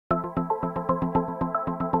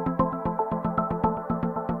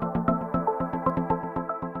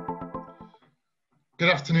Good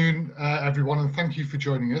afternoon, everyone, and thank you for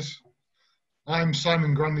joining us. I'm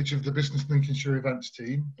Simon Grandage of the Business Lincolnshire events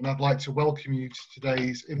team, and I'd like to welcome you to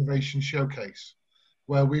today's Innovation Showcase,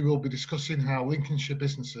 where we will be discussing how Lincolnshire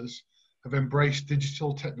businesses have embraced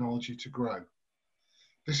digital technology to grow.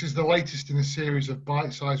 This is the latest in a series of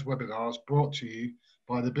bite-sized webinars brought to you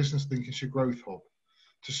by the Business Lincolnshire Growth Hub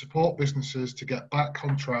to support businesses to get back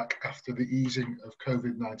on track after the easing of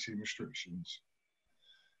COVID-19 restrictions.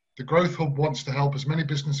 The Growth Hub wants to help as many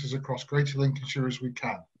businesses across Greater Lincolnshire as we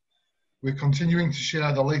can. We're continuing to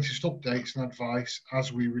share the latest updates and advice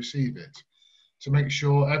as we receive it, to make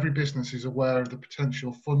sure every business is aware of the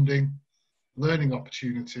potential funding, learning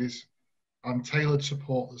opportunities, and tailored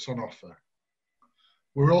support that's on offer.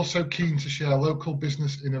 We're also keen to share local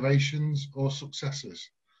business innovations or successes.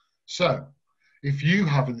 So, if you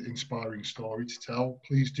have an inspiring story to tell,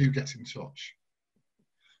 please do get in touch.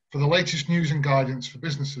 For the latest news and guidance for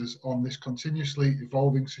businesses on this continuously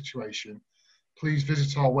evolving situation, please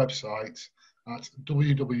visit our website at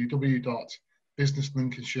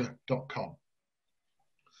www.businesslincolnshire.com.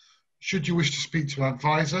 Should you wish to speak to an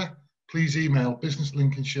advisor, please email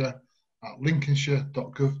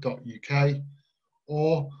businesslincolnshire@lincolnshire.gov.uk,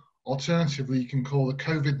 or alternatively, you can call the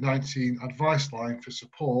COVID-19 advice line for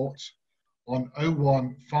support on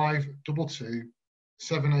 01522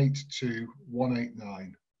 782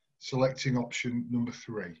 189. Selecting option number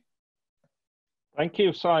 3. Thank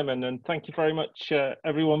you, Simon, and thank you very much,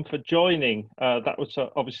 everyone, for joining. That was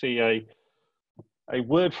obviously a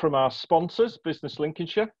word from our sponsors, Business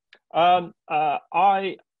Lincolnshire.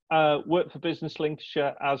 I work for Business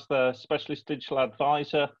Lincolnshire as the Specialist Digital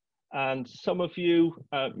Advisor, and some of you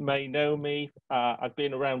may know me. I've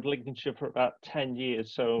been around Lincolnshire for about 10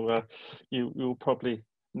 years, so you'll probably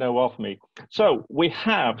know of me. So we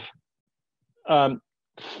have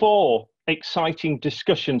 4 exciting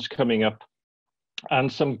discussions coming up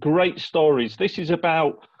and some great stories. This is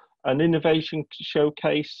about an innovation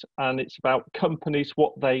showcase, and it's about companies,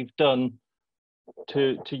 what they've done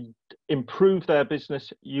to improve their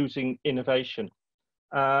business using innovation.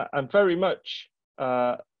 And very much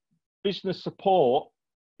business support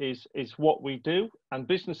is what we do, and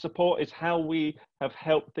business support is how we have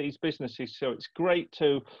helped these businesses. So it's great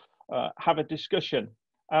to have a discussion.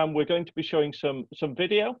 We're going to be showing some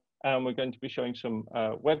video, and we're going to be showing some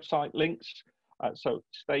website links. So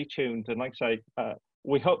stay tuned. And like I say,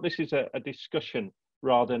 we hope this is a discussion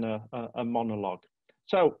rather than a monologue.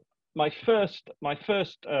 So my first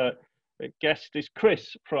guest is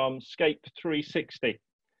Chris from Scape 360.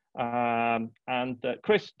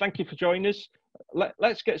 Chris, thank you for joining us.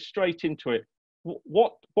 Let's get straight into it.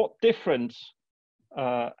 What difference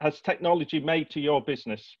has technology made to your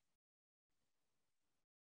business?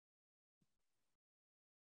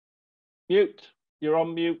 Mute. You're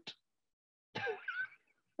on mute. Sorry,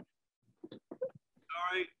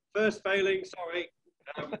 first failing, sorry.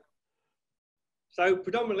 So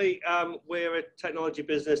predominantly, we're a technology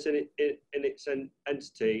business in its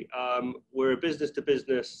entity. We're a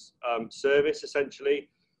business-to-business service, essentially.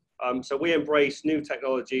 So we embrace new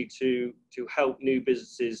technology to help new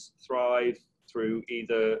businesses thrive through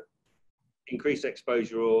either increased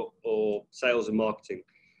exposure or sales and marketing.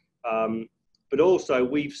 But also,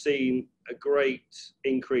 we've seen a great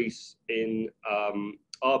increase in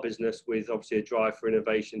our business with obviously a drive for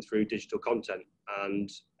innovation through digital content. And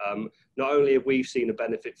not only have we seen a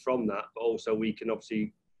benefit from that, but also we can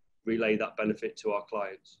obviously relay that benefit to our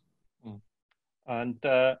clients. And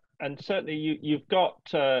certainly you've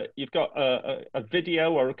got a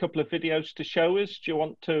video or a couple of videos to show us. Do you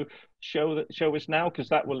want to show us now? Because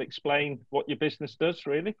that will explain what your business does,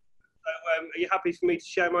 really. So, are you happy for me to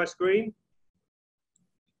share my screen?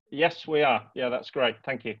 Yes, we are. Yeah, that's great.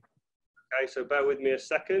 Thank you. Okay, so bear with me a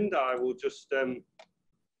second. I will just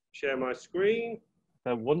share my screen.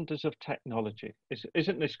 The wonders of technology.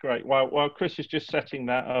 Isn't this great? While Chris is just setting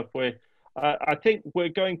that up, I think we're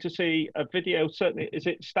going to see a video. Certainly, is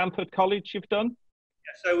it Stanford College you've done?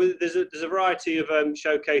 Yeah, so there's a variety of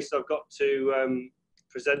showcases I've got to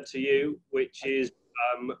present to you, which is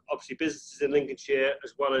obviously businesses in Lincolnshire,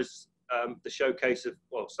 as well as the showcase of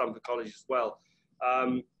Stanford College as well.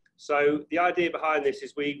 So the idea behind this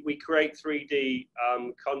is we create 3D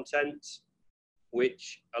content,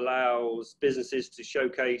 which allows businesses to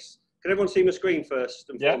showcase. Can everyone see my screen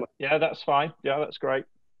first and foremost? Yeah, that's fine. Yeah, that's great.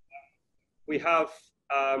 We have,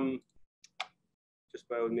 just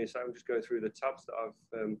bear with me a second, I'm just going through the tabs that I've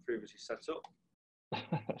previously set up.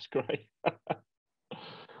 That's great. I've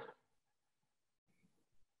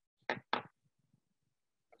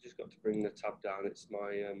just got to bring the tab down. It's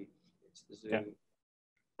my, it's the Zoom. Yeah.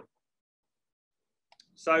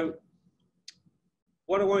 So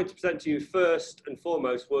what I wanted to present to you first and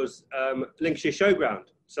foremost was Lincolnshire Showground.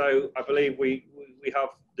 So I believe we have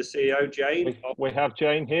the CEO, Jane. We have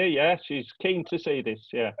Jane here, yeah. She's keen to see this,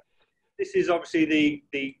 yeah. This is obviously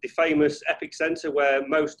the famous Epic Centre where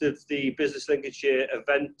most of the Business Lincolnshire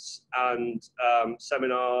events and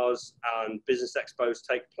seminars and business expos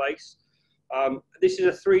take place. This is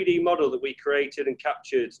a 3D model that we created and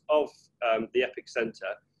captured of the Epic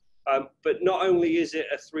Centre. But not only is it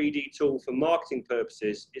a 3D tool for marketing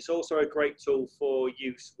purposes, it's also a great tool for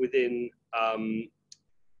use within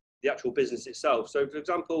the actual business itself. So, for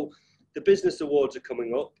example, the business awards are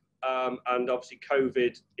coming up, and obviously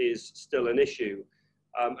COVID is still an issue.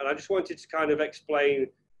 And I just wanted to kind of explain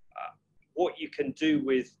what you can do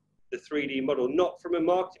with the 3D model, not from a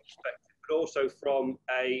marketing perspective, but also from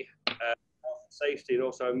a health and safety and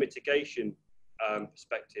also a mitigation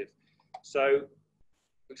perspective. So,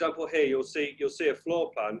 for example, here you'll see a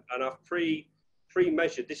floor plan, and I've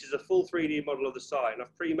pre-measured. This is a full 3D model of the site, and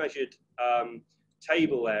I've pre-measured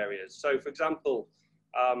table areas. So, for example,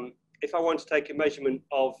 if I want to take a measurement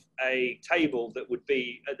of a table that would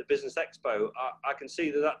be at the Business Expo, I can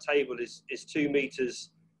see that table is 2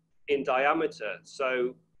 meters in diameter.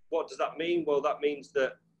 So, what does that mean? Well, that means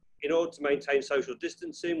that in order to maintain social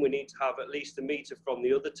distancing, we need to have at least 1 meter from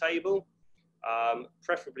the other table.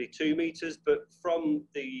 Preferably 2 meters, but from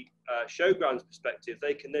the showgrounds perspective,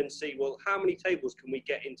 they can then see, well, how many tables can we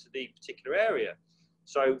get into the particular area?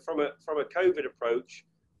 So from a COVID approach,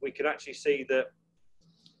 we can actually see that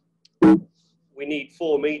we need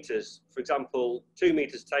 4 meters. For example, 2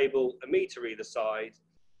 meters table, 1 meter either side.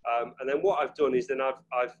 And then what I've done is then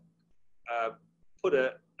I've put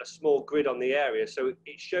a small grid on the area, so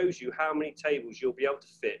it shows you how many tables you'll be able to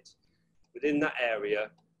fit within that area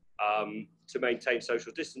to maintain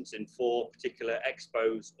social distancing for particular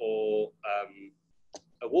expos or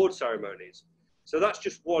award ceremonies. So that's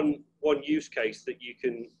just one use case that you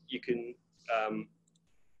can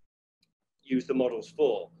use the models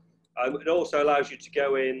for. It also allows you to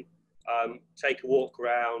go in, take a walk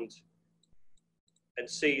around, and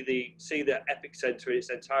see the Epic Centre in its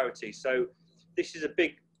entirety. So this is a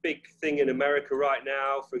big thing in America right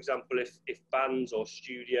now. For example, if bands or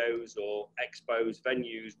studios or expos,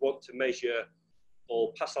 venues want to measure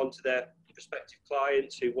or pass on to their prospective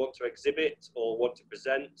clients who want to exhibit or want to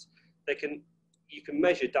present, you can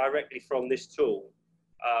measure directly from this tool,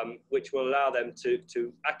 which will allow them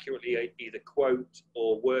to accurately either quote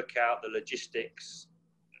or work out the logistics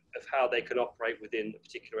of how they can operate within a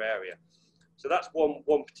particular area. So that's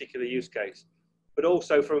one particular use case. But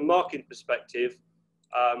also from a marketing perspective,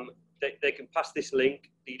 they can pass this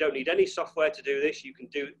link. You don't need any software to do this.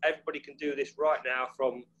 Everybody can do this right now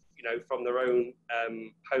from their own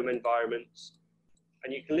home environments,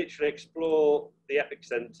 and you can literally explore the Epic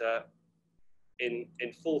Centre in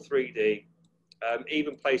full 3D,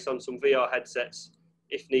 even place on some VR headsets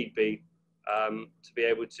if need be, to be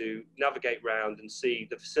able to navigate around and see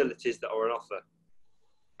the facilities that are on offer.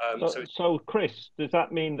 So Chris, does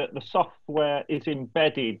that mean that the software is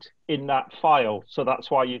embedded in that file? So that's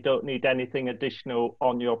why you don't need anything additional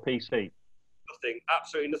on your PC? Nothing,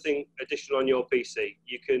 absolutely nothing additional on your PC.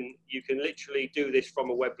 You can literally do this from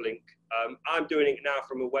a web link. I'm doing it now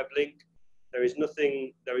from a web link. There is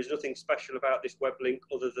nothing special about this web link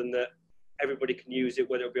other than that everybody can use it,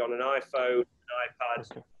 whether it be on an iPhone, an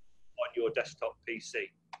iPad, okay, on your desktop PC.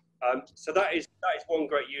 So that is one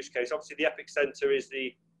great use case. Obviously, the Epic Centre is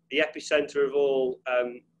the epicenter of all,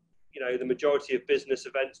 the majority of business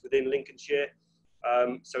events within Lincolnshire.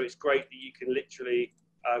 So it's great that you can literally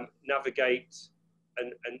navigate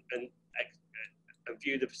and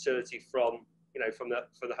view the facility from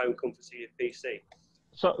the home comforts of your PC.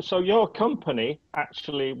 So your company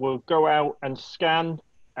actually will go out and scan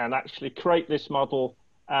and actually create this model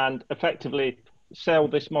and effectively sell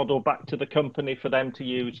this model back to the company for them to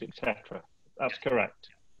use, etc. That's correct.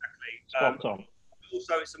 Exactly. Spot on.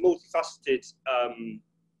 Also, it's a multifaceted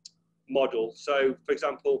model. So, for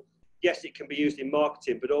example, yes, it can be used in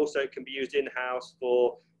marketing, but also it can be used in-house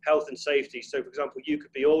for health and safety. So, for example, you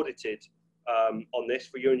could be audited on this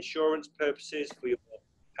for your insurance purposes, for your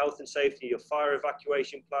health and safety, your fire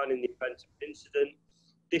evacuation plan in the event of an incident.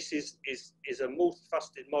 This is a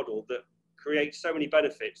multifaceted model that creates so many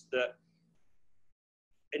benefits that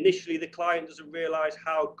initially the client doesn't realize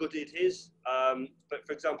how good it is. But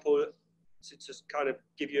for example, to just kind of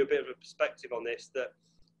give you a bit of a perspective on this, that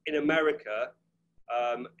in America,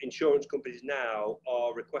 insurance companies now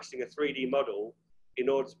are requesting a 3D model in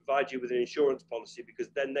order to provide you with an insurance policy, because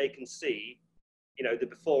then they can see, the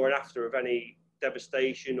before and after of any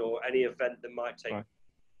devastation or any event that might take. Right.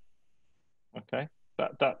 Okay,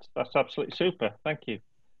 That's absolutely super. Thank you.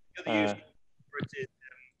 The other use for it is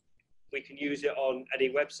we can use it on any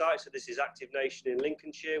website. So this is Active Nation in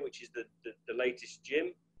Lincolnshire, which is the latest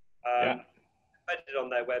gym. Embedded on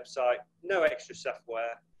their website, no extra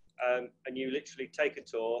software, and you literally take a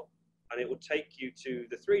tour, and it will take you to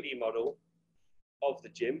the 3D model of the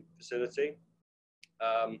gym facility.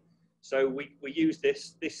 So we use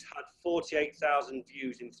this. This had 48,000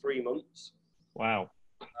 views in 3 months. Wow.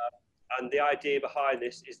 And the idea behind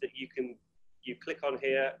this is that you click on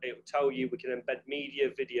here, it will tell you we can embed media,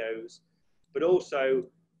 videos, but also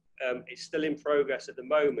it's still in progress at the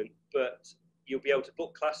moment, but you'll be able to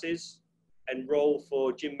book classes, enroll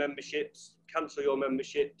for gym memberships, cancel your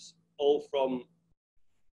memberships, all from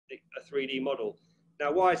a 3D model.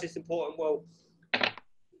 Now, why is this important? Well,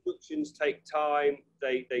 inductions take time.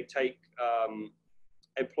 They take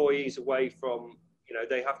employees away from,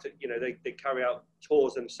 they have to, they carry out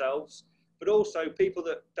tours themselves, but also people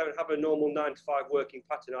that don't have a normal 9 to 5 working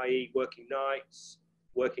pattern, i.e. working nights,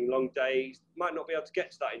 working long days, might not be able to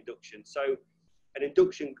get to that induction. So an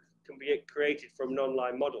induction can be created from an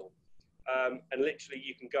online model. And literally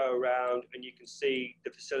you can go around and you can see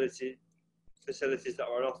the facilities that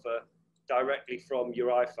are on offer directly from your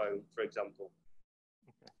iPhone, for example.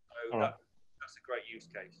 So that's a great use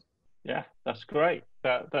case. Yeah, that's great.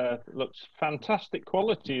 That looks fantastic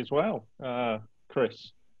quality as well,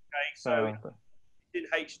 Chris. Okay, so it's in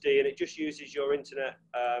HD, and it just uses your internet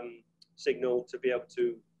signal to be able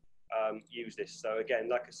to use this. So again,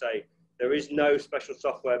 like I say, there is no special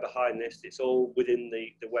software behind this. It's all within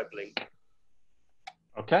the web link.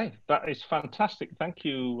 Okay, that is fantastic. Thank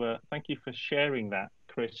you for sharing that,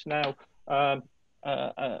 Chris. Now, a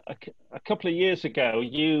couple of years ago,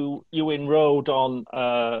 you enrolled on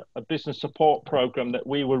a business support program that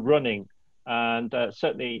we were running, and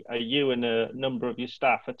certainly you and a number of your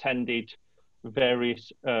staff attended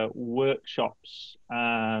various workshops.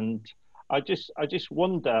 And I just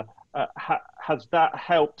wonder, has that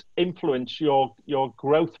helped influence your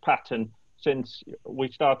growth pattern since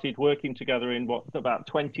we started working together in about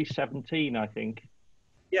 2017, I think?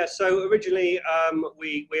 Yeah, so originally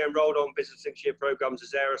we enrolled on Business Lincolnshire programs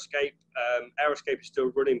as Aeroscape. Aeroscape is still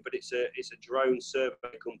running, but it's a drone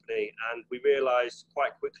survey company, and we realised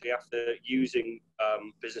quite quickly after using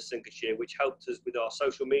Business Lincolnshire, which helped us with our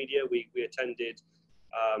social media. We attended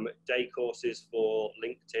day courses for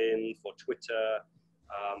LinkedIn, for Twitter,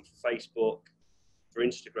 for Facebook, for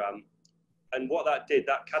Instagram, and what that did,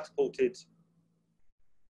 that catapulted,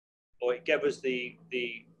 or it gave us the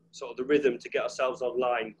sort of the rhythm to get ourselves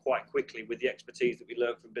online quite quickly with the expertise that we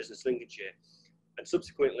learned from Business Lincolnshire. And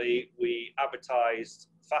subsequently, we advertised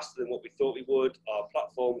faster than what we thought we would. Our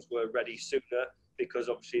platforms were ready sooner because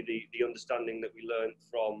obviously the understanding that we learned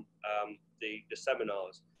from the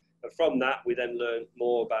seminars. And from that, we then learned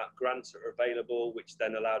more about grants that are available, which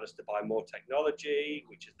then allowed us to buy more technology,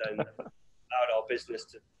 which has then allowed our business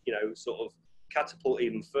to, sort of catapult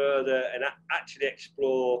even further and actually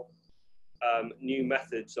explore new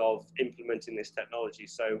methods of implementing this technology.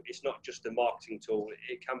 So it's not just a marketing tool,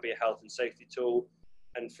 it can be a health and safety tool.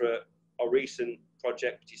 And for our recent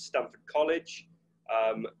project, which is Stamford College,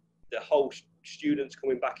 the whole students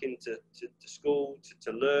coming back into school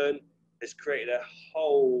to learn has created a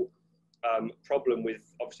whole problem with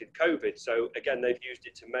obviously COVID. So again, they've used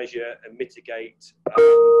it to measure and mitigate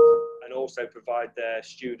and also provide their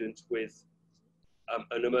students with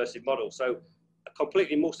an immersive model. So a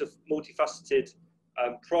completely multifaceted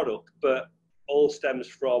product, but all stems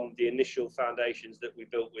from the initial foundations that we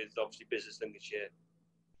built with obviously Business Lincolnshire.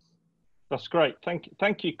 That's great.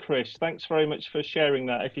 Thank you, Chris. Thanks very much for sharing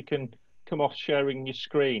that. If you can come off sharing your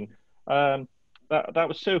screen, that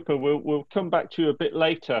was super. We'll come back to you a bit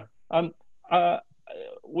later.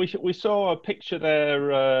 We saw a picture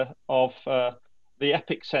there of the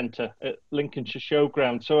Epic Centre at Lincolnshire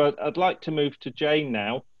Showground. So I'd like to move to Jane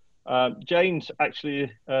now. Jane's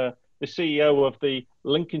actually the CEO of the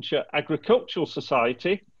Lincolnshire Agricultural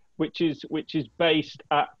Society, which is based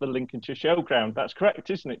at the Lincolnshire Showground. That's correct,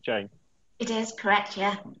 isn't it, Jane? It is correct,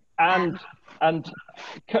 yeah. And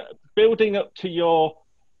building up to your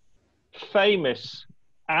famous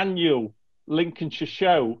annual Lincolnshire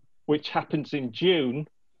show, which happens in June,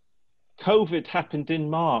 COVID happened in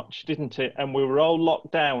March, didn't it? And we were all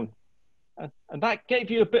locked down. And that gave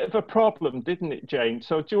you a bit of a problem, didn't it, Jane?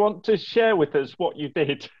 So do you want to share with us what you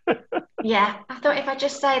did? Yeah, I thought if I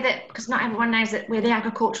just say that, because not everyone knows that we're the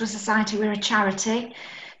Agricultural Society, we're a charity.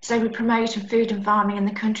 So we promote food and farming in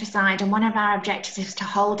the countryside. And one of our objectives is to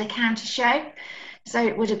hold a counter show. So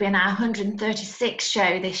it would have been our 136th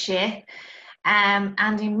show this year.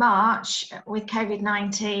 And in March, with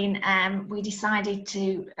COVID-19, we decided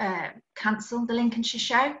to cancel the Lincolnshire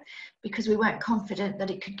show because we weren't confident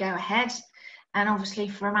that it could go ahead. And obviously,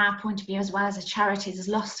 from our point of view, as well as a charity, there's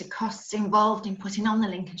lots of costs involved in putting on the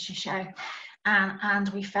Lincolnshire show. And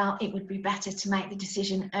we felt it would be better to make the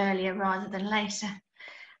decision earlier rather than later.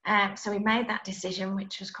 So we made that decision,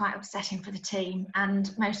 which was quite upsetting for the team.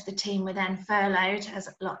 And most of the team were then furloughed, as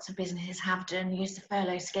lots of businesses have done, use the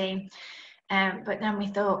furlough scheme. But then we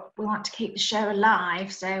thought, we want to keep the show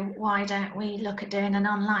alive, so why don't we look at doing an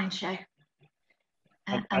online show?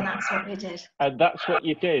 And that's what we did. And that's what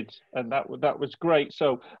you did, and that was great.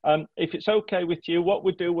 So if it's okay with you, what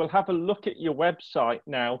we'll do, we'll have a look at your website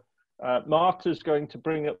now. Marta's going to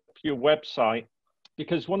bring up your website,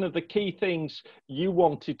 because one of the key things you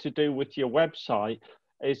wanted to do with your website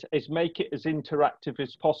is make it as interactive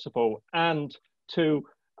as possible, and to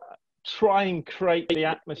try and create the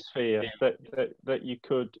atmosphere that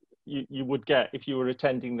you would get if you were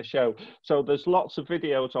attending the show. So there's lots of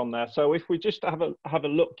videos on there. So if we just have a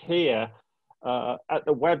look here at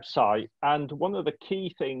the website, and one of the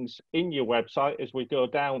key things in your website as we go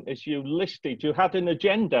down is you had an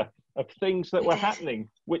agenda of things that were happening,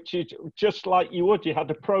 which is just like you would. You had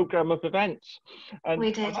a program of events. And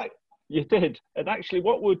we did. You did. And actually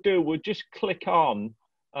what we'll do, we'll just click on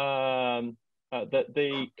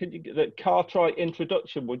the Cartwright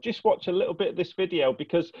introduction. We'll just watch a little bit of this video,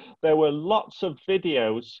 because there were lots of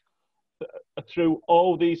videos through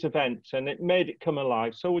all these events, and it made it come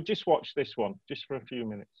alive. So we'll just watch this one just for a few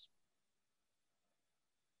minutes.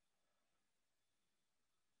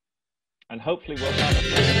 And hopefully we'll have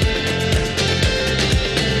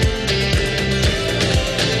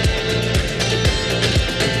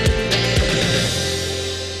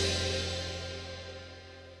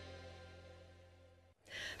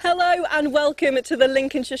Hello and welcome to the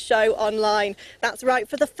Lincolnshire Show online. That's right,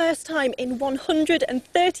 for the first time in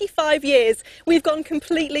 135 years, we've gone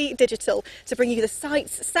completely digital to bring you the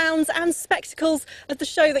sights, sounds and spectacles of the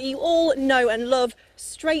show that you all know and love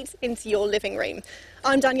straight into your living room.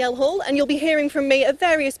 I'm Danielle Hall, and you'll be hearing from me at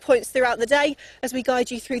various points throughout the day as we guide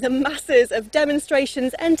you through the masses of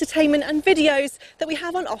demonstrations, entertainment and videos that we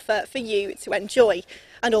have on offer for you to enjoy.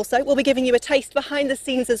 And also, we'll be giving you a taste behind the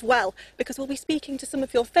scenes as well, because we'll be speaking to some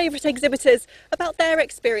of your favourite exhibitors about their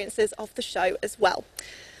experiences of the show as well.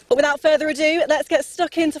 But without further ado, let's get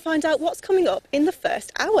stuck in to find out what's coming up in the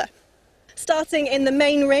first hour. Starting in the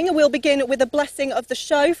main ring, we'll begin with a blessing of the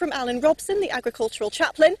show from Alan Robson, the agricultural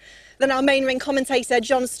chaplain. Then our main ring commentator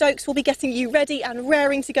John Stokes will be getting you ready and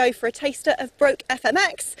raring to go for a taster of Broke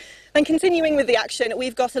FMX. Then continuing with the action,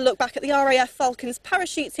 we've got a look back at the RAF Falcons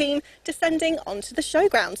parachute team descending onto the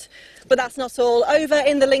showground. But that's not all. Over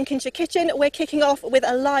in the Lincolnshire kitchen, we're kicking off with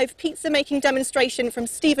a live pizza making demonstration from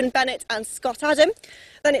Stephen Bennett and Scott Adam.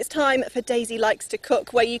 Then it's time for Daisy Likes to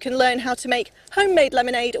Cook, where you can learn how to make homemade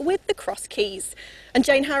lemonade with the cross keys. And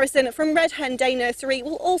Jane Harrison from Red Hen Day Nursery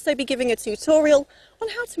will also be giving a tutorial on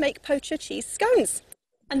how to make poacher cheese scones.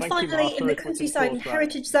 And finally, in the countryside and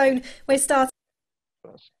heritage zone, we're starting.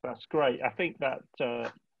 That's great. I think that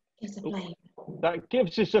that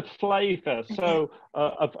gives us a flavour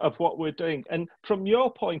of what we're doing. And from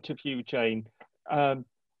your point of view, Jane,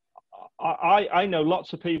 I know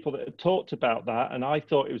lots of people that have talked about that, and I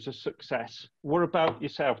thought it was a success. What about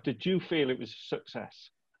yourself? Did you feel it was a success?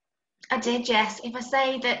 I did, yes. If I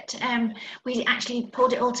say that we actually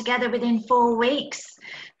pulled it all together within 4 weeks,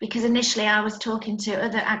 because initially I was talking to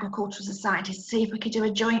other agricultural societies to see if we could do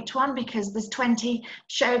a joint one, because there's 20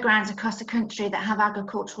 showgrounds across the country that have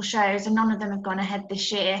agricultural shows, and none of them have gone ahead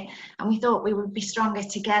this year. And we thought we would be stronger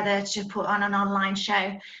together to put on an online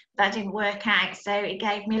show. That didn't work out, so it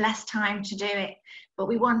gave me less time to do it. But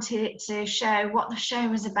we wanted it to show what the show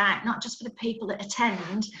was about, not just for the people that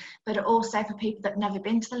attend, but also for people that have never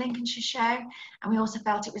been to the Lincolnshire show. And we also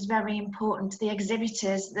felt it was very important to the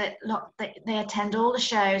exhibitors that they attend all the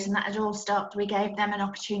shows, and that had all stopped. We gave them an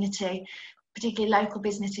opportunity, particularly local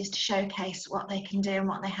businesses, to showcase what they can do and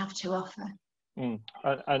what they have to offer.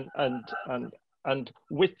 And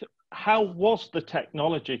with how was the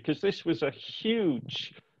technology? Because this was a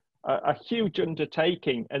huge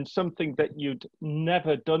undertaking and something that you'd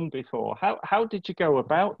never done before. How did you go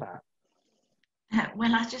about that?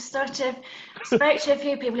 Well, I just sort of spoke to a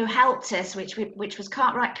few people who helped us, which was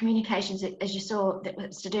Cartwright Communications, as you saw, that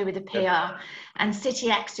was to do with the PR, and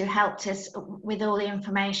CityX, who helped us with all the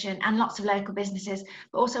information, and lots of local businesses.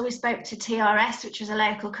 But also we spoke to TRS, which was a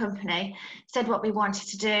local company, said what we wanted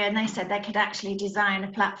to do, and they said they could actually design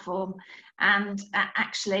a platform. And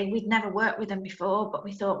actually, we'd never worked with them before, but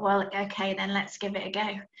we thought, well, okay, then let's give it a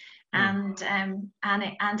go. and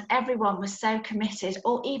everyone was so committed,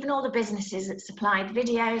 or even all the businesses that supplied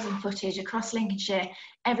videos and footage across Lincolnshire,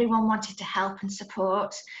 everyone wanted to help and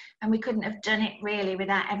support, and we couldn't have done it really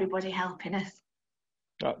without everybody helping us.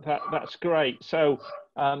 That's great. So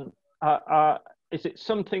is it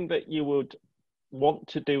something that you would want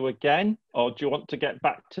to do again, or do you want to get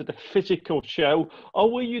back to the physical show,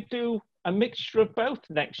 or will you do a mixture of both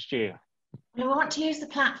next year? We want to use the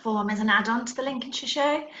platform as an add-on to the Lincolnshire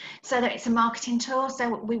show, so that it's a marketing tool.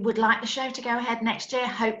 So we would like the show to go ahead next year,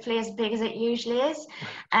 hopefully as big as it usually is.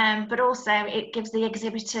 But also it gives the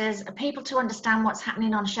exhibitors, people to understand what's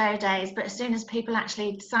happening on show days. But as soon as people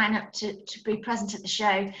actually sign up to be present at the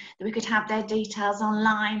show, that we could have their details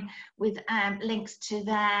online with links to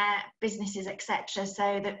their businesses, etc.,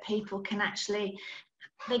 so that people can actually,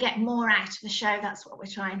 they get more out of the show. That's what we're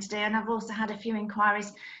trying to do. And I've also had a few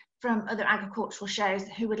inquiries from other agricultural shows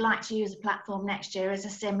who would like to use the platform next year as a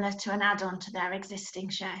similar to an add-on to their existing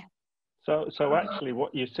show. So actually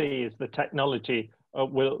what you see is the technology,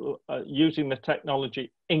 using the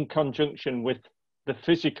technology in conjunction with the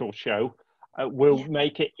physical show will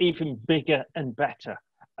make it even bigger and better.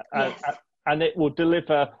 And it will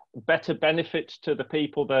deliver better benefits to the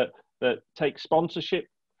people that take sponsorship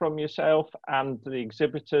from yourself and the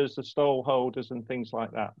exhibitors, the stall holders and things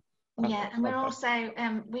like that. Yeah, and we're also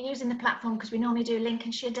we're using the platform because we normally do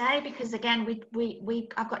Lincolnshire Day, because again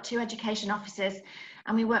I've got 2 education officers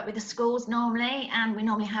and we work with the schools normally, and we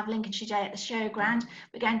normally have Lincolnshire Day at the showground.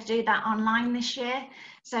 We're going to do that online this year,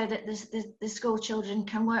 so that the school children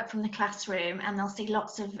can work from the classroom, and they'll see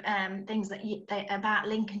lots of things that about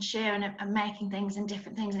Lincolnshire and making things and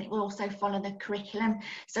different things, and it will also follow the curriculum.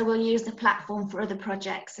 So we'll use the platform for other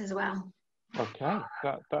projects as well. Okay,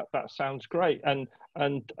 that sounds great, and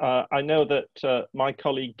I know that my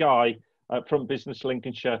colleague Guy from Business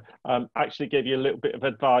Lincolnshire actually gave you a little bit of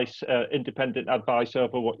advice, independent advice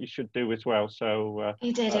over what you should do as well. So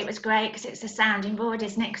he did. It was great because it's a sounding board,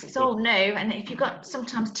 isn't it? Because it's all new, and if you've got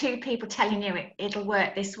sometimes 2 people telling you it'll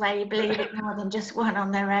work this way, you believe it more than just one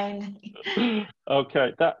on their own.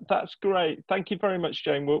 Okay, that's great. Thank you very much,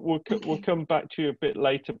 Jane. We'll come back to you a bit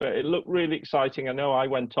later, but it looked really exciting. I know I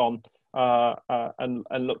went on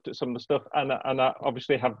and looked at some of the stuff, and I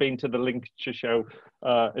obviously have been to the Lincolnshire show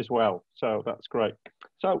as well, so that's great.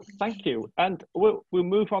 So thank you, and we'll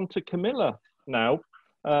move on to Camilla now.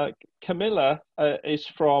 Camilla is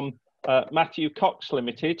from Matthew Cox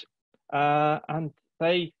Limited, and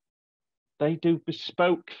they do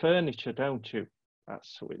bespoke furniture, don't you?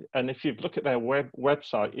 And if you look at their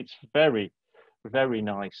website, it's very, very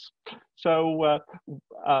nice. So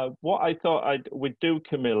what I thought we'd do,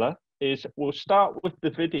 Camilla, is we'll start with the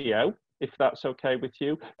video, if that's okay with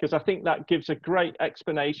you, because I think that gives a great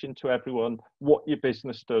explanation to everyone what your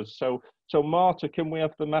business does. So Marta, can we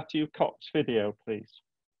have the Matthew Cox video, please?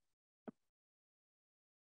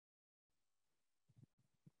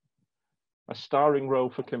 A starring role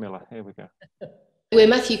for Camilla. Here we go. We're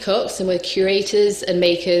Matthew Cox, and we're curators and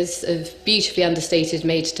makers of beautifully understated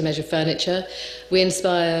made-to-measure furniture. We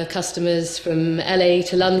inspire customers from LA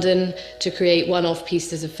to London to create one-off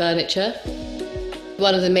pieces of furniture.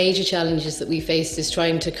 One of the major challenges that we faced is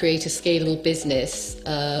trying to create a scalable business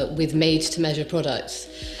with made-to-measure products.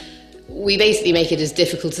 We basically make it as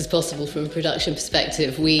difficult as possible from a production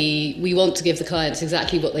perspective. We want to give the clients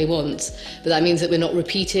exactly what they want, but that means that we're not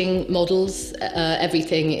repeating models.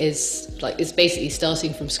 Everything is basically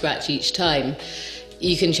starting from scratch each time.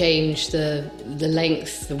 You can change the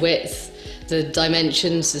length, the width, the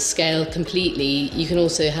dimensions, the scale completely. You can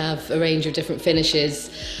also have a range of different finishes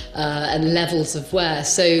and levels of wear.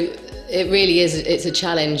 So it really is, it's a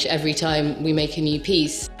challenge every time we make a new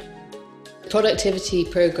piece. Productivity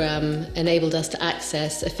programme enabled us to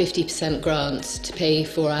access a 50% grant to pay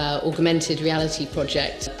for our augmented reality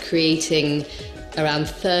project, creating around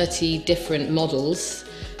 30 different models,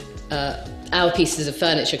 our pieces of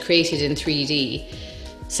furniture created in 3D.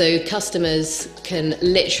 So customers can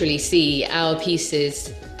literally see our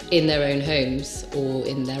pieces in their own homes or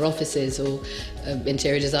in their offices, or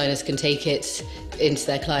interior designers can take it into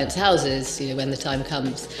their clients' houses, when the time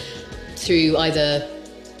comes, through either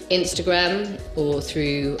Instagram or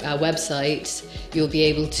through our website. You'll be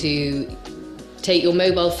able to take your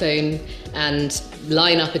mobile phone and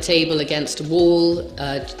line up a table against a wall,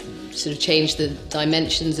 sort of change the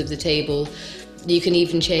dimensions of the table. You can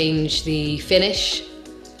even change the finish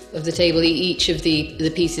of the table. Each of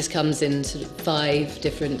the pieces comes in sort of 5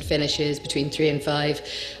 different finishes, between 3 and 5.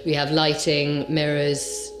 We have lighting,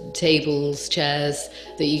 mirrors, tables, chairs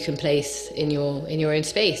that you can place in your own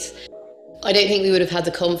space. I don't think we would have had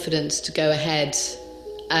the confidence to go ahead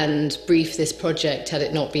and brief this project had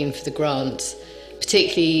it not been for the grant,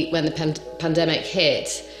 particularly when the pandemic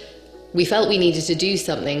hit. We felt we needed to do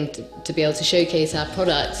something to be able to showcase our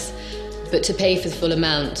products, but to pay for the full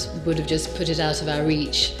amount would have just put it out of our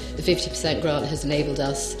reach. The 50% grant has enabled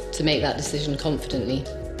us to make that decision confidently.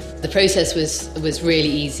 The process was really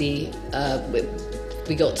easy.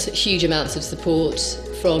 We got huge amounts of support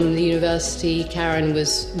from the university. Karen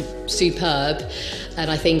was superb,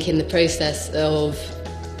 and I think in the process of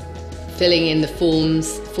filling in the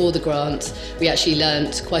forms for the grant, we actually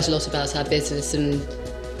learnt quite a lot about our business, and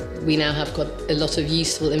we now have got a lot of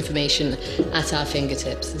useful information at our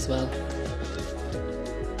fingertips as well.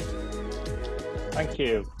 Thank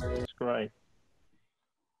you. That's great.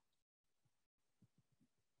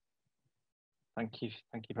 Thank you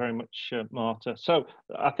very much, Marta. So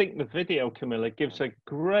I think the video, Camilla, gives a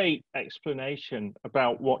great explanation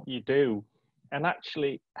about what you do and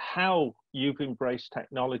actually how you've embraced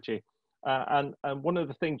technology. And one of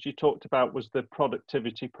the things you talked about was the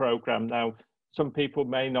productivity program. Now, some people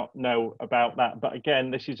may not know about that, but again,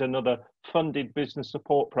 this is another funded business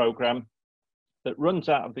support program that runs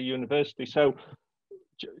out of the university. So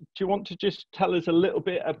do you want to just tell us a little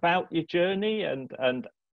bit about your journey and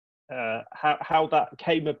how that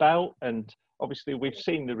came about? And obviously we've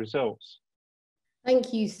seen the results.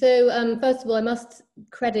 Thank you. So first of all, I must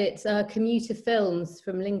credit Commuter Films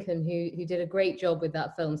from Lincoln, who did a great job with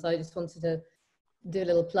that film. So I just wanted to do a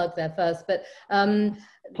little plug there first. But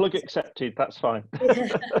plug accepted. That's fine.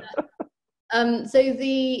 So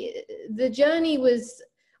the journey was,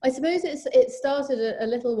 I suppose it started a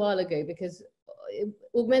little while ago, because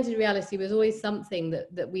augmented reality was always something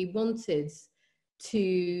that we wanted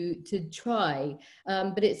to try,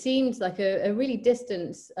 but it seemed like a really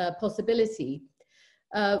distant possibility.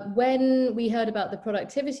 When we heard about the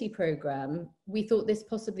productivity program, we thought this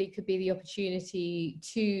possibly could be the opportunity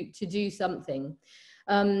to do something.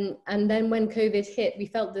 And then when COVID hit, we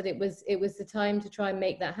felt that it was the time to try and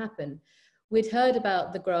make that happen. We'd heard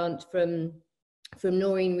about the grant from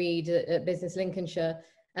Noreen Reed at Business Lincolnshire,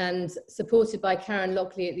 and supported by Karen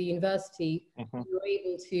Lockley at the university, we were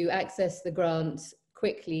able to access the grant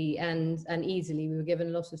quickly and easily. We were given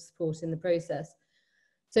a lot of support in the process.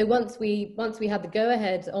 So once we had the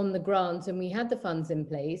go-ahead on the grant and we had the funds in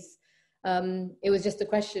place, it was just a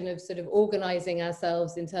question of sort of organising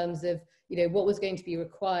ourselves in terms of, you know, what was going to be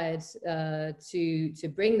required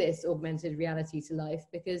to bring this augmented reality to life,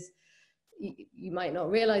 because you might not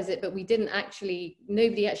realise it, but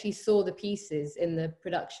nobody actually saw the pieces in the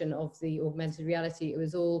production of the augmented reality. It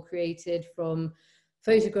was all created from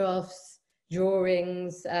photographs,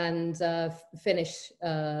 drawings, and finish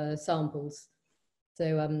samples.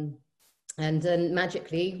 So, and then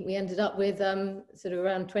magically, we ended up with sort of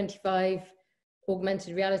around 25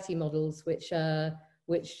 augmented reality models, which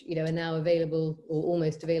you know, are now available or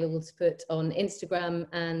almost available to put on Instagram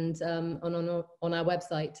and on our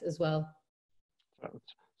website as well.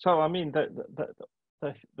 So I mean,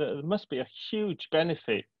 there must be a huge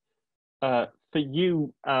benefit for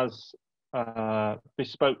you as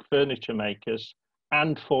bespoke furniture makers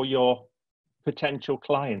and for your potential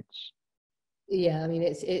clients. Yeah, I mean,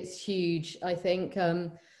 it's huge. I think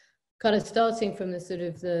kind of starting from the sort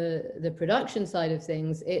of the production side of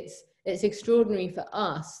things, it's extraordinary for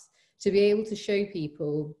us to be able to show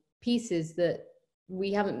people pieces that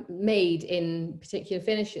we haven't made in particular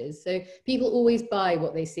finishes. So people always buy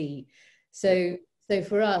what they see. So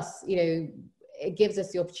for us, you know, it gives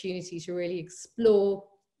us the opportunity to really explore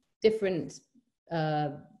different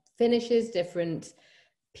finishes, different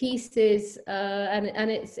pieces, and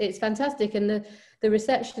it's fantastic. And the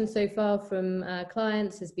reception so far from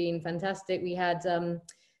clients has been fantastic. We had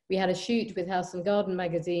a shoot with House and Garden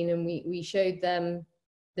magazine, and we showed them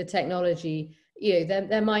the technology. You know,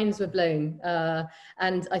 their minds were blown,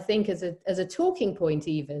 and I think as a talking point,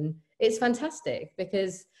 even, it's fantastic,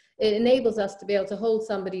 because it enables us to be able to hold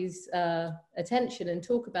somebody's attention and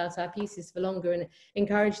talk about our pieces for longer, and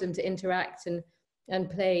encourage them to interact and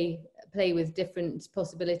play with different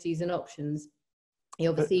possibilities and options. You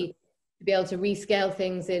obviously, to be able to rescale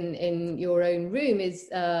things in your own room is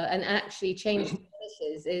and actually change the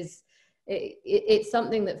finishes it's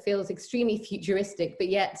something that feels extremely futuristic, but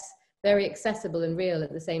yet very accessible and real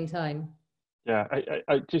at the same time. Yeah,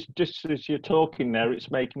 I just as you're talking there, it's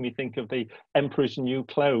making me think of the Emperor's New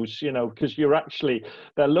Clothes, you know, because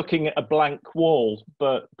they're looking at a blank wall,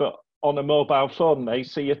 but on a mobile phone they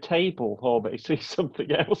see a table or they see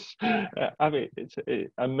something else. I mean, it's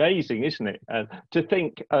amazing, isn't it? To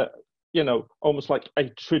think, you know, almost like a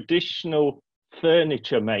traditional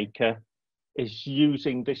furniture maker is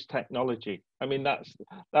using this technology. I mean, that's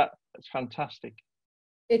fantastic.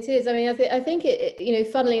 It is. I mean, I think you know,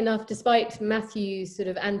 funnily enough, despite Matthew's sort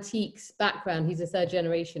of antiques background, he's a third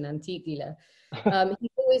generation antique dealer. He's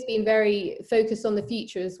always been very focused on the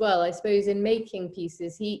future as well. I suppose in making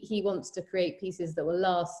pieces, he wants to create pieces that will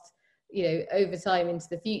last, you know, over time into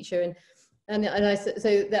the future. So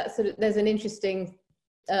that's sort of, there's an interesting,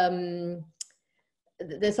 there's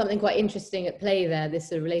something quite interesting at play there, this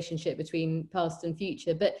sort of relationship between past and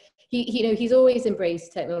future. But you know, he's always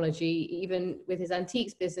embraced technology. Even with his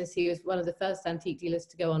antiques business, he was one of the first antique dealers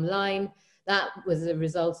to go online. That was a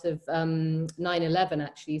result of 9/11,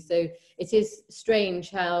 actually. So it is strange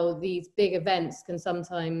how these big events can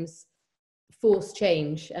sometimes force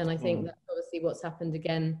change, and I think that's obviously what's happened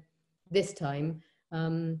again this time.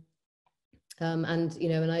 And you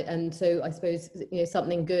know, and so I suppose, you know,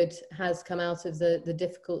 something good has come out of the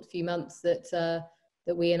difficult few months that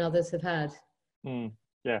that we and others have had.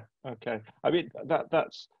 Yeah. Okay. I mean,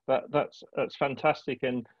 that's fantastic,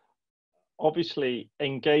 and obviously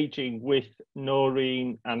engaging with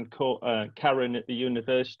Noreen and Karen at the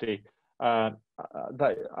university,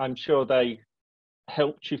 I'm sure they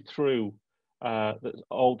helped you through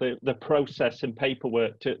all the process and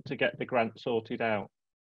paperwork to get the grant sorted out.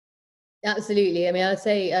 Absolutely. I mean, I'd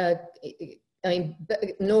say, I mean,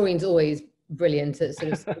 Noreen's always brilliant at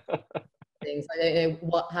sort of things. I don't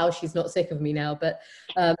know how she's not sick of me now, but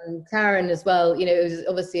Karen as well, you know, it was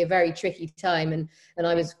obviously a very tricky time, and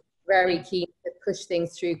I was very keen to push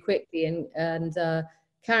things through quickly, and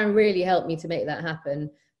Karen really helped me to make that happen.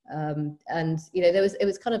 And you know, it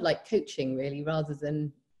was kind of like coaching really, rather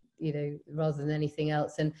than anything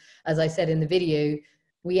else. And as I said in the video,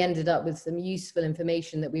 we ended up with some useful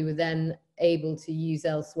information that we were then able to use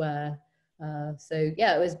elsewhere. So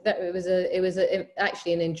yeah, it was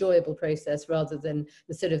actually an enjoyable process, rather than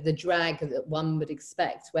the sort of the drag that one would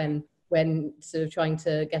expect when sort of trying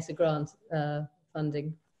to get a grant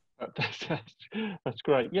funding. That's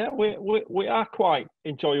great. Yeah, we are quite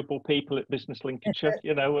enjoyable people at Business Lincolnshire.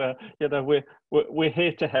 You know, we're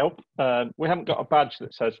here to help. We haven't got a badge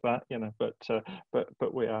that says that, you know,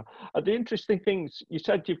 but we are. The interesting things, you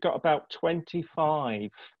said you've got about 25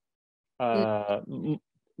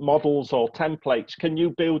 models or templates. Can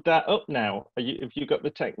you build that up now? Have you got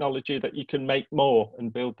the technology that you can make more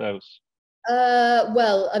and build those?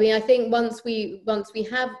 Well, I mean, I think once we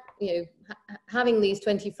have, you know, having these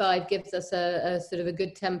 25 gives us a sort of a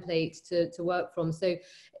good template to work from. So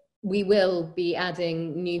we will be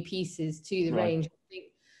adding new pieces to the range. I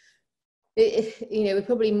think, you know, we're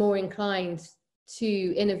probably more inclined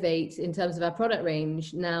to innovate in terms of our product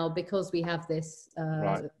range now, because we have this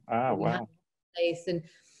place,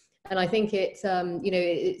 and I think it's you know,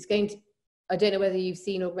 it's going to, I don't know whether you've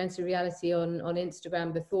seen augmented reality on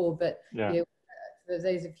Instagram before, but you know, for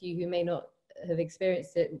those of you who may not have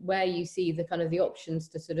experienced it, where you see the kind of the options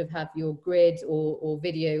to sort of have your grid or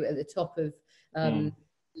video at the top of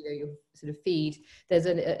you know, your sort of feed, there's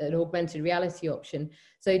an augmented reality option.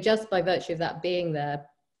 So just by virtue of that being there,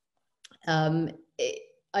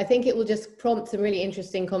 I think it will just prompt some really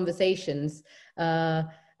interesting conversations,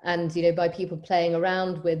 and you know, by people playing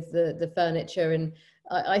around with the furniture, and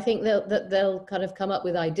I think they'll kind of come up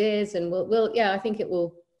with ideas, and I think it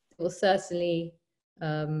will certainly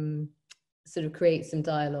sort of create some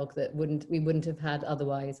dialogue that we wouldn't have had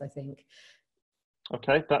otherwise, I think.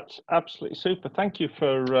 Okay, that's absolutely super. Thank you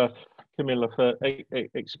for Camilla, for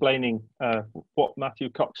explaining what Matthew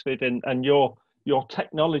Cox did and your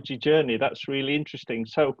technology journey. That's really interesting.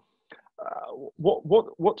 So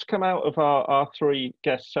what's come out of our three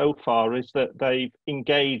guests so far is that they've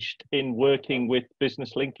engaged in working with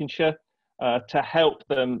Business Lincolnshire to help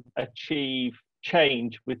them achieve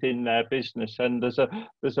change within their business, and there's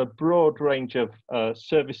a broad range of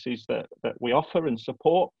services that we offer and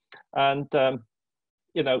support, and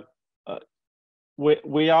you know,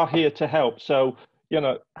 we are here to help. So you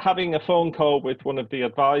know, having a phone call with one of the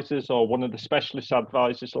advisors or one of the specialist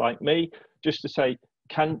advisors like me, just to say,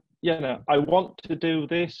 you know, I want to do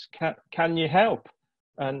this, can you help?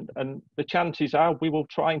 And the chances are we will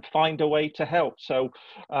try and find a way to help. So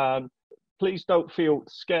please don't feel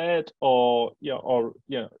scared or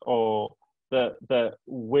that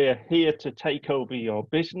we're here to take over your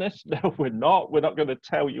business. No, we're not. We're not going to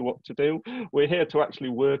tell you what to do. We're here to actually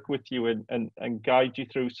work with you and guide you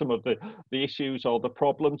through some of the issues or the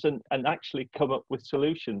problems and actually come up with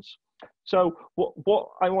solutions. So what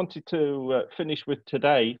I wanted to finish with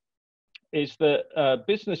today is that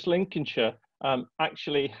Business Lincolnshire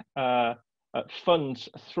actually funds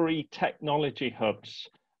 3 technology hubs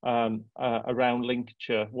around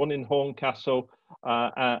Lincolnshire, one in Horncastle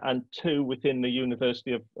and 2 within the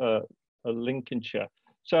University of Lincolnshire.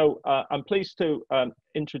 So I'm pleased to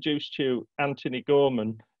introduce to you Anthony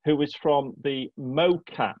Gorman, who is from the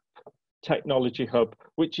MoCap Technology Hub,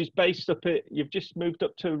 which is based up at, you've just moved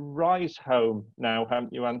up to Rise Home now,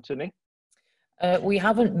 haven't you, Anthony? We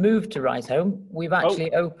haven't moved to Rise Home. We've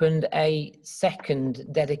actually opened a second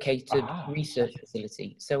dedicated research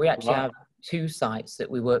facility. So we actually have 2 sites that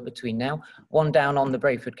we work between now. One down on the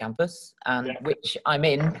Brayford campus, and which I'm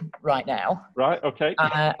in right now. Right. Okay.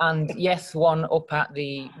 And yes, one up at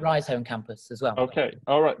the Rise Home campus as well. Okay.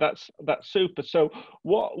 All right. That's super. So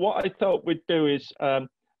what I thought we'd do is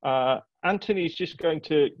Anthony's just going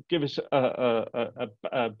to give us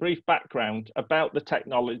a brief background about the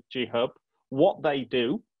Technology Hub, what they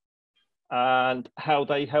do, and how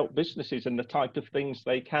they help businesses and the type of things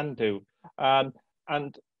they can do. And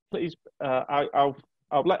please, I'll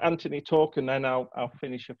let Anthony talk, and then I'll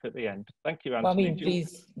finish up at the end. Thank you, Anthony. Well, I mean,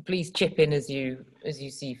 please chip in as you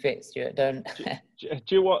see fit, Stuart. Don't. Do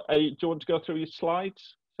you want to go through your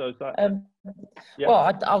slides? So is that? Yeah.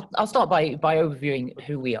 Well, I'll start by overviewing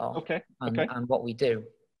who we are. Okay. And what we do.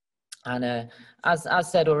 And as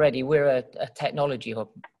said already, we're a technology hub,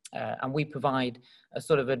 and we provide a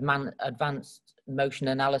sort of advanced motion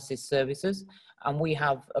analysis services. And we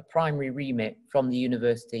have a primary remit from the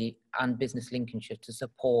university and Business Lincolnshire to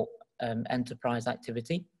support enterprise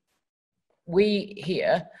activity. We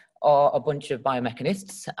here are a bunch of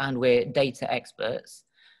biomechanists, and we're data experts.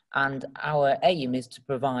 And our aim is to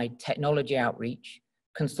provide technology outreach,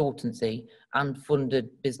 consultancy, and funded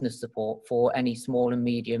business support for any small and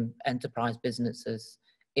medium enterprise businesses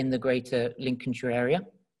in the Greater Lincolnshire area.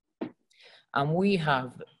 And we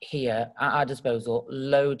have here at our disposal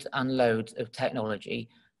loads and loads of technology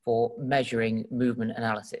for measuring movement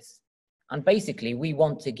analysis. And basically, we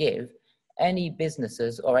want to give any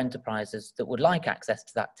businesses or enterprises that would like access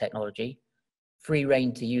to that technology free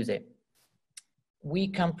rein to use it. We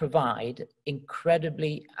can provide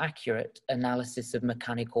incredibly accurate analysis of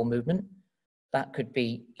mechanical movement. That could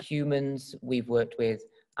be humans, we've worked with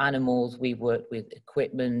animals, we've worked with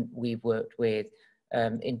equipment, we've worked with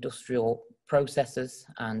industrial processes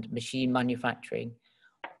and machine manufacturing,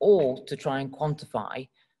 all to try and quantify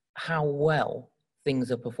how well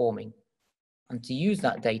things are performing, and to use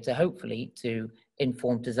that data hopefully to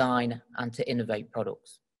inform design and to innovate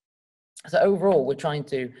products. So overall, we're trying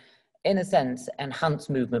to, in a sense, enhance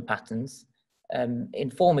movement patterns,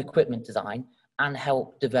 inform equipment design, and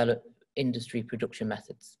help develop industry production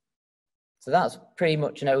methods. So that's pretty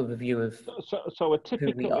much an overview of. So a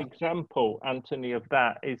typical example, Anthony, of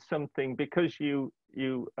that is something, because you've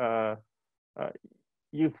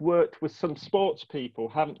worked with some sports people,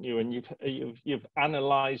 haven't you? And you've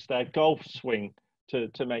analysed their golf swing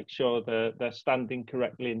to make sure they're standing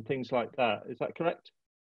correctly and things like that. Is that correct?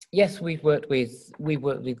 Yes, we've worked with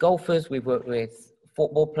golfers, we've worked with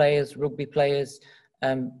football players, rugby players.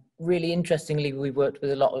 Really interestingly, we've worked with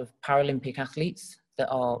a lot of Paralympic athletes that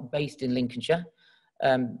are based in Lincolnshire,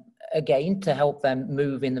 again, to help them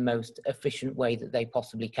move in the most efficient way that they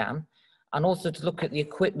possibly can, and also to look at the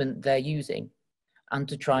equipment they're using and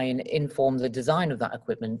to try and inform the design of that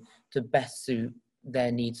equipment to best suit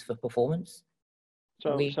their needs for performance.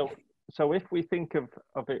 So if we think of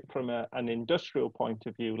it from an industrial point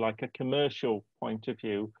of view, like a commercial point of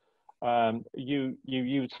view, you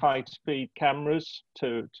use high-speed cameras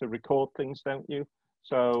to record things, don't you?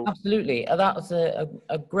 So absolutely, that was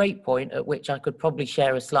a great point at which I could probably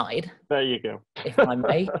share a slide. There you go. If I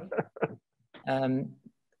may.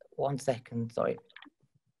 1 second, sorry.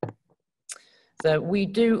 So we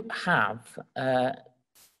do have,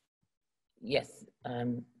 yes,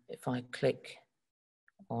 if I click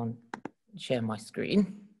on share my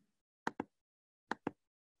screen,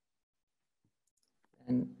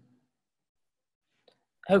 and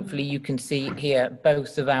hopefully you can see here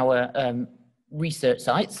both of our research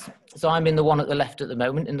sites. So I'm in the one at the left at the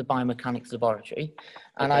moment in the biomechanics laboratory,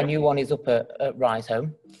 and our new one is up at Rise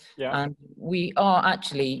Home. Yeah. And we are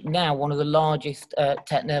actually now one of the largest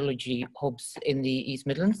technology hubs in the East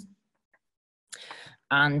Midlands.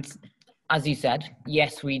 And as you said,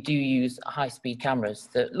 yes, we do use high-speed cameras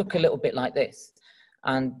that look a little bit like this.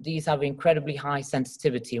 And these have incredibly high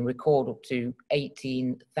sensitivity and record up to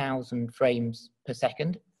 18,000 frames per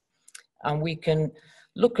second. And we can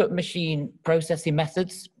look at machine processing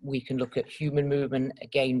methods. We can look at human movement.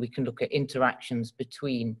 Again, we can look at interactions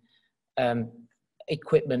between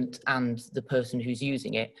equipment and the person who's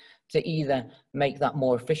using it to either make that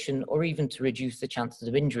more efficient or even to reduce the chances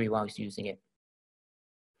of injury whilst using it.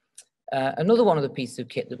 Another one of the pieces of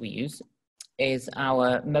kit that we use is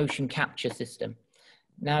our motion capture system.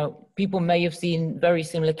 Now, people may have seen very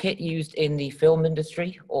similar kit used in the film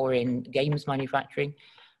industry or in games manufacturing,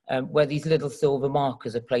 where these little silver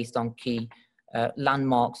markers are placed on key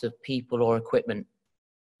landmarks of people or equipment.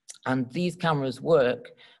 And these cameras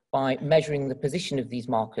work by measuring the position of these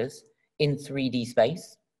markers in 3D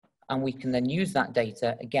space, and we can then use that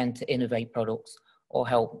data again to innovate products or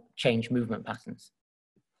help change movement patterns.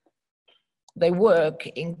 They work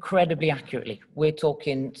incredibly accurately. We're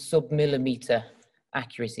talking sub-millimeter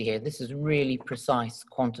accuracy here. This is really precise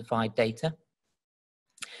quantified data.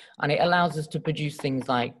 And it allows us to produce things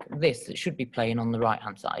like this that should be playing on the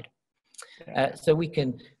right-hand side. So we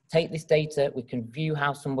can take this data, we can view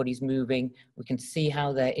how somebody's moving, we can see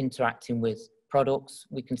how they're interacting with products,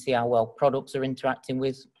 we can see how well products are interacting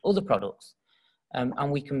with other products.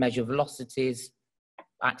 And we can measure velocities,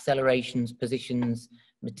 accelerations, positions,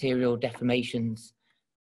 material deformations,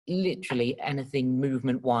 literally anything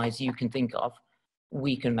movement-wise you can think of,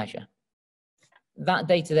 we can measure. That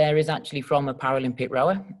data there is actually from a Paralympic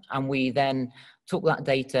rower, and we then took that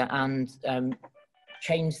data and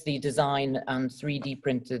changed the design and 3D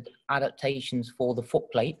printed adaptations for the foot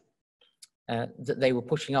plate that they were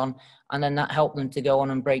pushing on, and then that helped them to go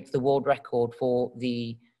on and break the world record for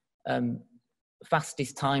the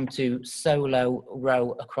fastest time to solo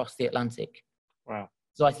row across the Atlantic. Wow.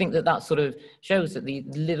 So I think that that sort of shows that the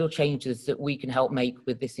little changes that we can help make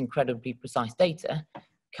with this incredibly precise data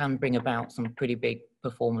can bring about some pretty big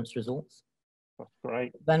performance results. That's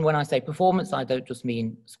great. Then when I say performance, I don't just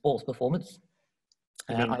mean sports performance.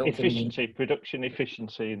 I mean efficiency, production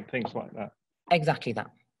efficiency and things like that. Exactly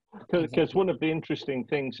that. Because one of the interesting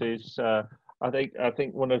things is, I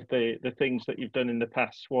think one of the things that you've done in the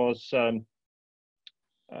past was, to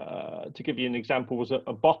give you an example, was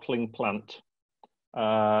a bottling plant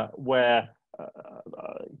where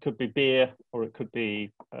it could be beer or it could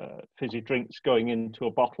be fizzy drinks going into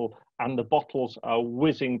a bottle, and the bottles are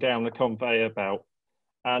whizzing down the conveyor belt,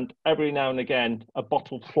 and every now and again a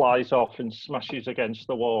bottle flies off and smashes against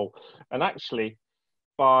the wall. And actually,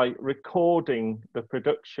 by recording the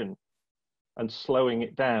production and slowing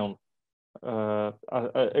it down,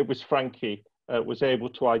 it was Frankie was able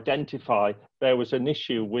to identify there was an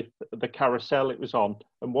issue with the carousel it was on,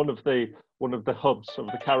 and one of the hubs of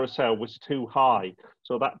the carousel was too high,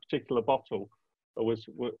 so that particular bottle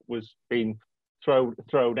was being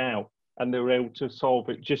thrown out, and they were able to solve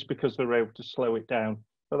it just because they were able to slow it down.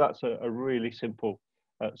 So that's a really simple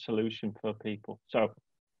solution for people. So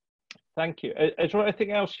thank you. Is there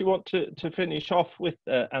anything else you want to finish off with,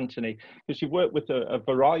 Anthony? Because you've worked with a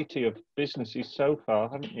variety of businesses so far,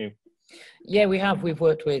 haven't you? Yeah, we have. We've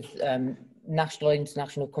worked with national,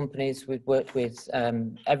 international companies. We've worked with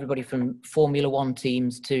everybody from Formula One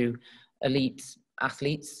teams to elite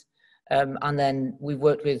athletes. And then we've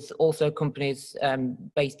worked with also companies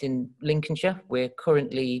based in Lincolnshire. We're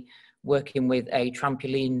currently working with a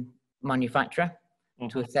trampoline manufacturer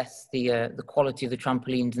to assess the quality of the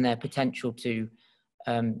trampolines and their potential to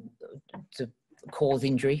cause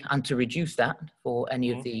injury and to reduce that for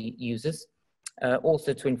any of the users.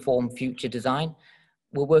 Also to inform future design.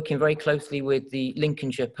 We're working very closely with the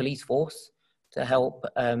Lincolnshire Police Force to help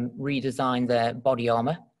redesign their body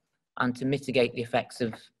armour and to mitigate the effects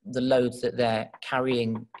of the loads that they're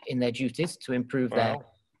carrying in their duties to improve their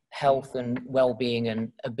health and well-being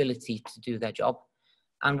and ability to do their job.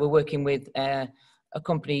 And we're working with a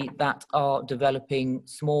company that are developing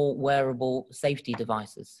small wearable safety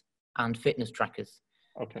devices and fitness trackers.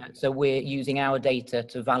 Okay. So we're using our data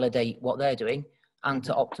to validate what they're doing and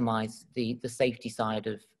to optimize the safety side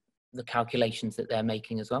of the calculations that they're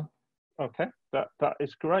making as well. Okay, that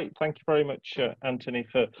is great. Thank you very much, Anthony,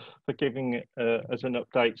 for giving us an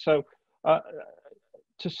update. So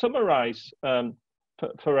to summarize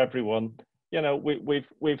for everyone, you know,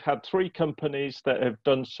 we've had 3 companies that have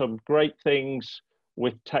done some great things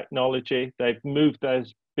with technology. They've moved their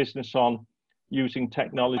business on using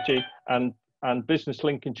technology, and Business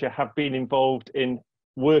Lincolnshire have been involved in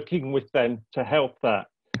working with them to help that.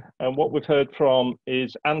 And what we've heard from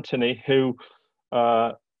is Anthony, who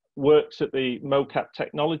works at the MoCap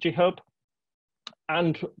Technology Hub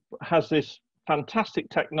and has this fantastic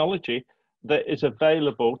technology that is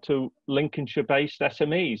available to Lincolnshire-based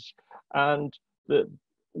SMEs. And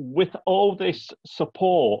with all this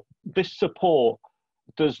support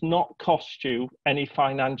does not cost you any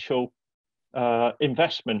financial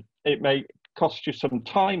investment. It may cost you some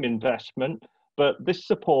time investment, but this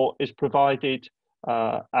support is provided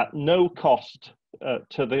at no cost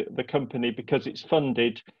to the company because it's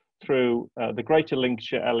funded through the Greater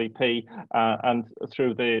Lincolnshire LEP and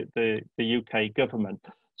through the UK government.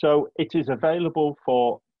 So it is available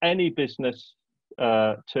for any business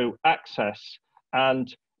to access,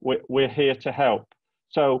 and we're here to help.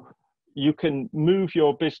 So you can move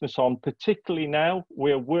your business on, particularly now.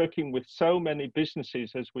 We're working with so many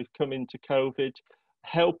businesses as we've come into COVID,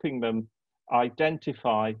 helping them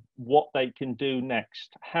identify what they can do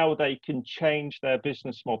next, how they can change their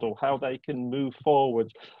business model, how they can move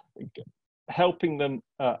forward, helping them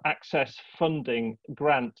access funding,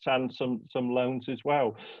 grants, and some loans as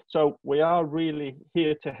well. So we are really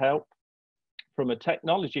here to help. From a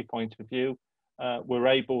technology point of view, we're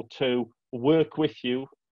able to work with you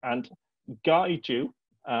and guide you,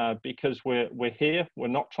 because we're here. We're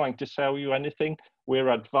not trying to sell you anything. We're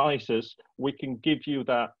advisors. We can give you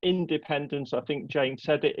that independence. I think Jane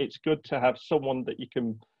said it. It's good to have someone that you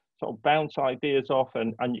can sort of bounce ideas off,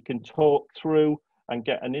 and you can talk through and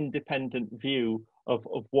get an independent view of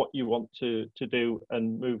what you want to do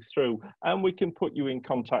and move through. And we can put you in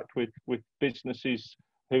contact with businesses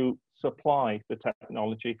who supply the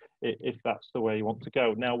technology, if that's the way you want to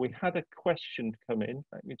go. Now, we had a question come in.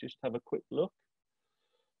 Let me just have a quick look.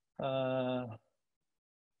 All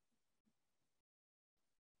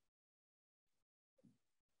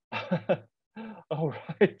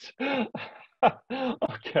right.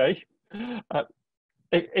 Okay.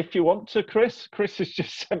 If you want to, Chris has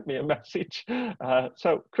just sent me a message.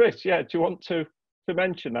 So, Chris, yeah, do you want to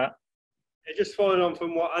mention that? Just following on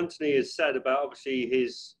from what Anthony has said about obviously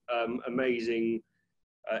his amazing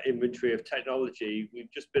inventory of technology,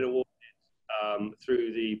 we've just been awarded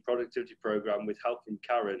through the productivity program with help from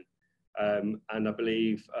Karen and I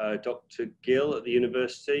believe Dr. Gill at the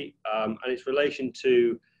university, and it's relation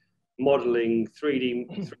to modelling 3D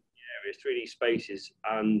areas, 3D spaces,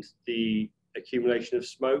 and the accumulation of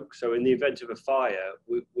smoke. So in the event of a fire,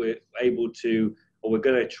 we're able to, or we're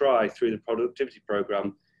going to try through the productivity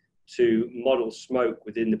program to model smoke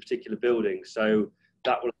within the particular building. So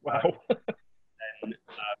that will then,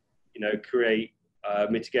 create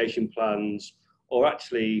mitigation plans, or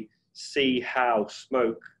actually see how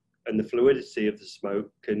smoke and the fluidity of the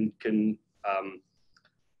smoke can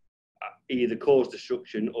either cause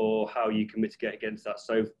destruction or how you can mitigate against that.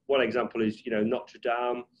 So one example is, Notre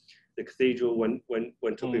Dame, the cathedral went up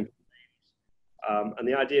in flames. And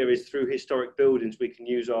the idea is through historic buildings, we can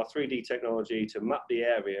use our 3D technology to map the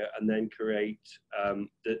area and then create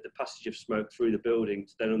the passage of smoke through the building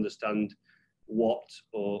to then understand what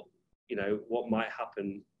might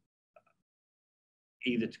happen,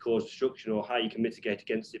 either to cause destruction or how you can mitigate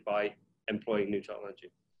against it by employing new technology.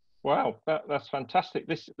 Wow, that's fantastic.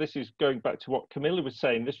 This is going back to what Camilla was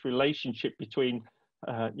saying, this relationship between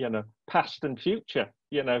past and future,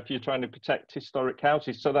 if you're trying to protect historic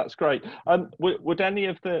houses. So that's great. Would any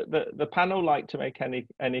of the panel like to make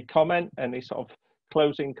any comment, any sort of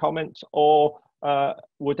closing comments, or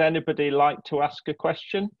would anybody like to ask a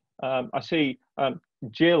question? I see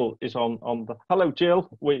Jill is on the. Hello, Jill.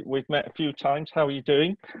 We've met a few times. How are you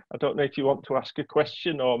doing? I don't know if you want to ask a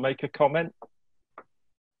question or make a comment.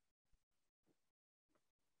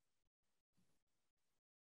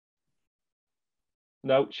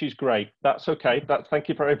 No, she's great. That's okay. Thank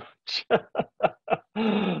you very much.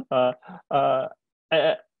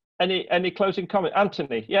 Any closing comment,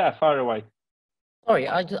 Anthony? Yeah, fire away. Sorry,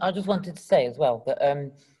 I just wanted to say as well that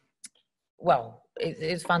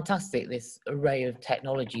it's fantastic, this array of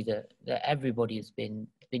technology that everybody has been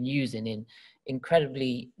using in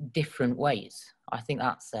incredibly different ways. I think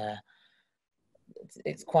that's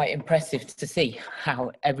it's quite impressive to see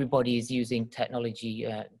how everybody is using technology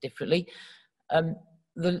differently.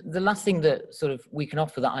 The last thing that sort of we can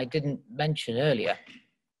offer that I didn't mention earlier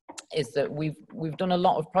is that we've done a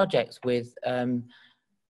lot of projects with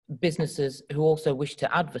businesses who also wish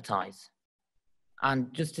to advertise.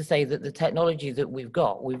 And just to say that the technology that we've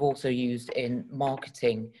got, we've also used in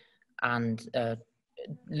marketing and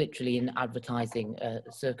literally in advertising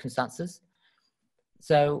circumstances.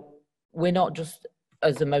 So we're not just,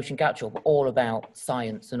 as a motion capture, all about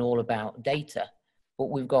science and all about data, but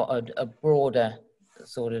we've got a broader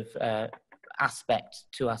sort of aspect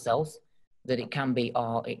to ourselves, that it can be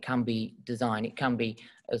art, it can be design, it can be,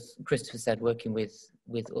 as Christopher said, working with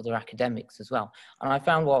other academics as well. And I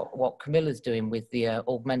found what Camilla's doing with the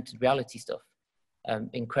augmented reality stuff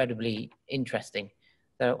incredibly interesting.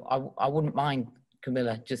 So I wouldn't mind,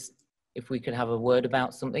 Camilla, just if we could have a word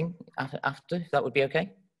about something after, if that would be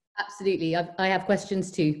okay. Absolutely. I have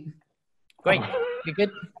questions too. Great. You good?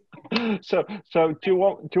 So do you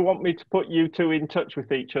want me to put you two in touch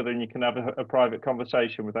with each other and you can have a private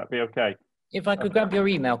conversation? Would that be okay? If I could grab your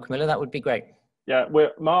email, Camilla, that would be great. Yeah,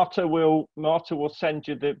 Marta will send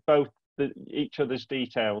you each other's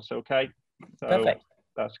details. Okay. So perfect.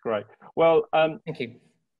 That's great. Well, thank you.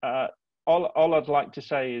 all I'd like to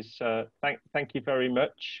say is thank you very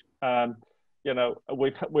much. You know,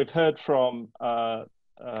 we've heard from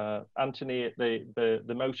Anthony at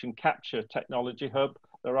the Motion Capture Technology Hub.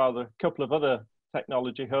 There are a couple of other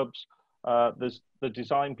technology hubs. There's the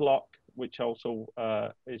Design Block, which also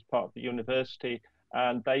is part of the university,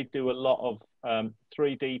 and they do a lot of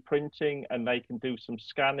 3D printing, and they can do some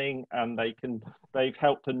scanning, and they've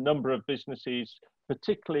helped a number of businesses,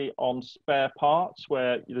 particularly on spare parts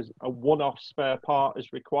where there's a one-off spare part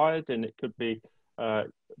is required, and it could be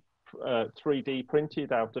 3D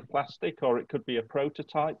printed out of plastic, or it could be a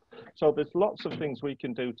prototype. So there's lots of things we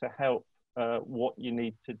can do to help what you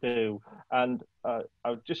need to do. And I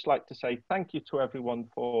would just like to say thank you to everyone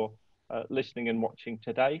for listening and watching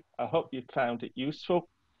today. I hope you found it useful.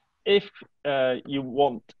 If you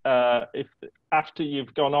want, if after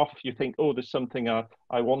you've gone off, you think, oh, there's something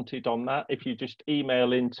I wanted on that, if you just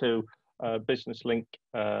email into Business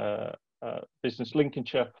Lincolnshire,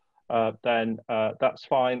 then that's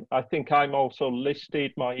fine. I think I'm also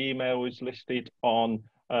listed, my email is listed on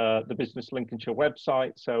the Business Lincolnshire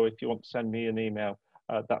website. So if you want to send me an email,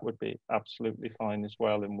 that would be absolutely fine as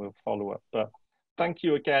well, and we'll follow up. But thank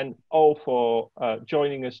you again all for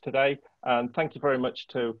joining us today. And thank you very much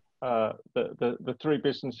to the three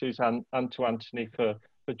businesses and to Anthony for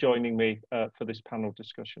joining me for this panel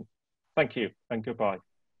discussion. Thank you and goodbye.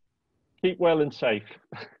 Keep well and safe.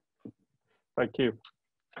 Thank you.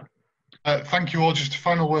 Thank you all. Just a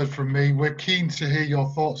final word from me. We're keen to hear your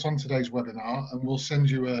thoughts on today's webinar, and we'll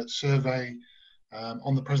send you a survey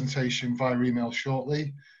on the presentation via email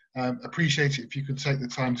shortly. Appreciate it if you could take the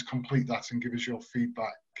time to complete that and give us your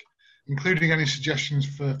feedback, including any suggestions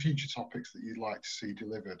for future topics that you'd like to see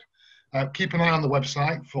delivered. Keep an eye on the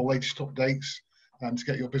website for latest updates to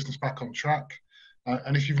get your business back on track.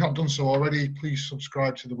 And if you've not done so already, please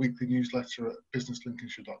subscribe to the weekly newsletter at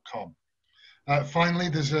businesslincolnshire.com. Finally,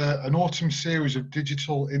 there's an autumn series of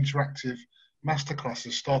digital interactive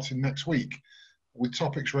masterclasses starting next week, with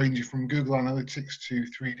topics ranging from Google Analytics to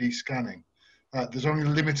 3D scanning. There's only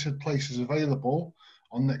limited places available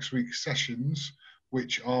on next week's sessions,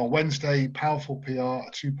 which are Wednesday, Powerful PR,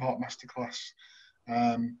 a 2-part masterclass,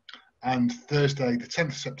 and Thursday, the 10th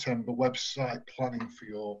of September, Website Planning for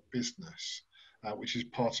Your Business, which is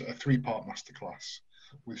part of a 3-part masterclass,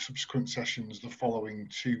 with subsequent sessions the following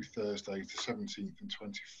 2 Thursdays, the 17th and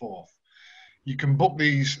 24th. You can book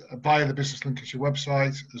these via the Business Lincolnshire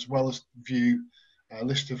website, as well as view a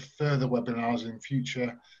list of further webinars in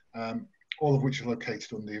future, all of which are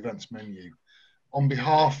located on the events menu. On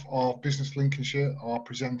behalf of Business Lincolnshire, our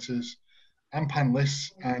presenters and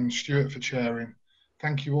panellists, and Stuart for chairing,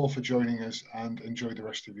 thank you all for joining us, and enjoy the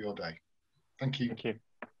rest of your day. Thank you. Thank you.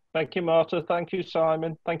 Thank you, Marta. Thank you,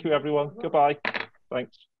 Simon. Thank you, everyone. Goodbye.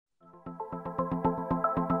 Thanks.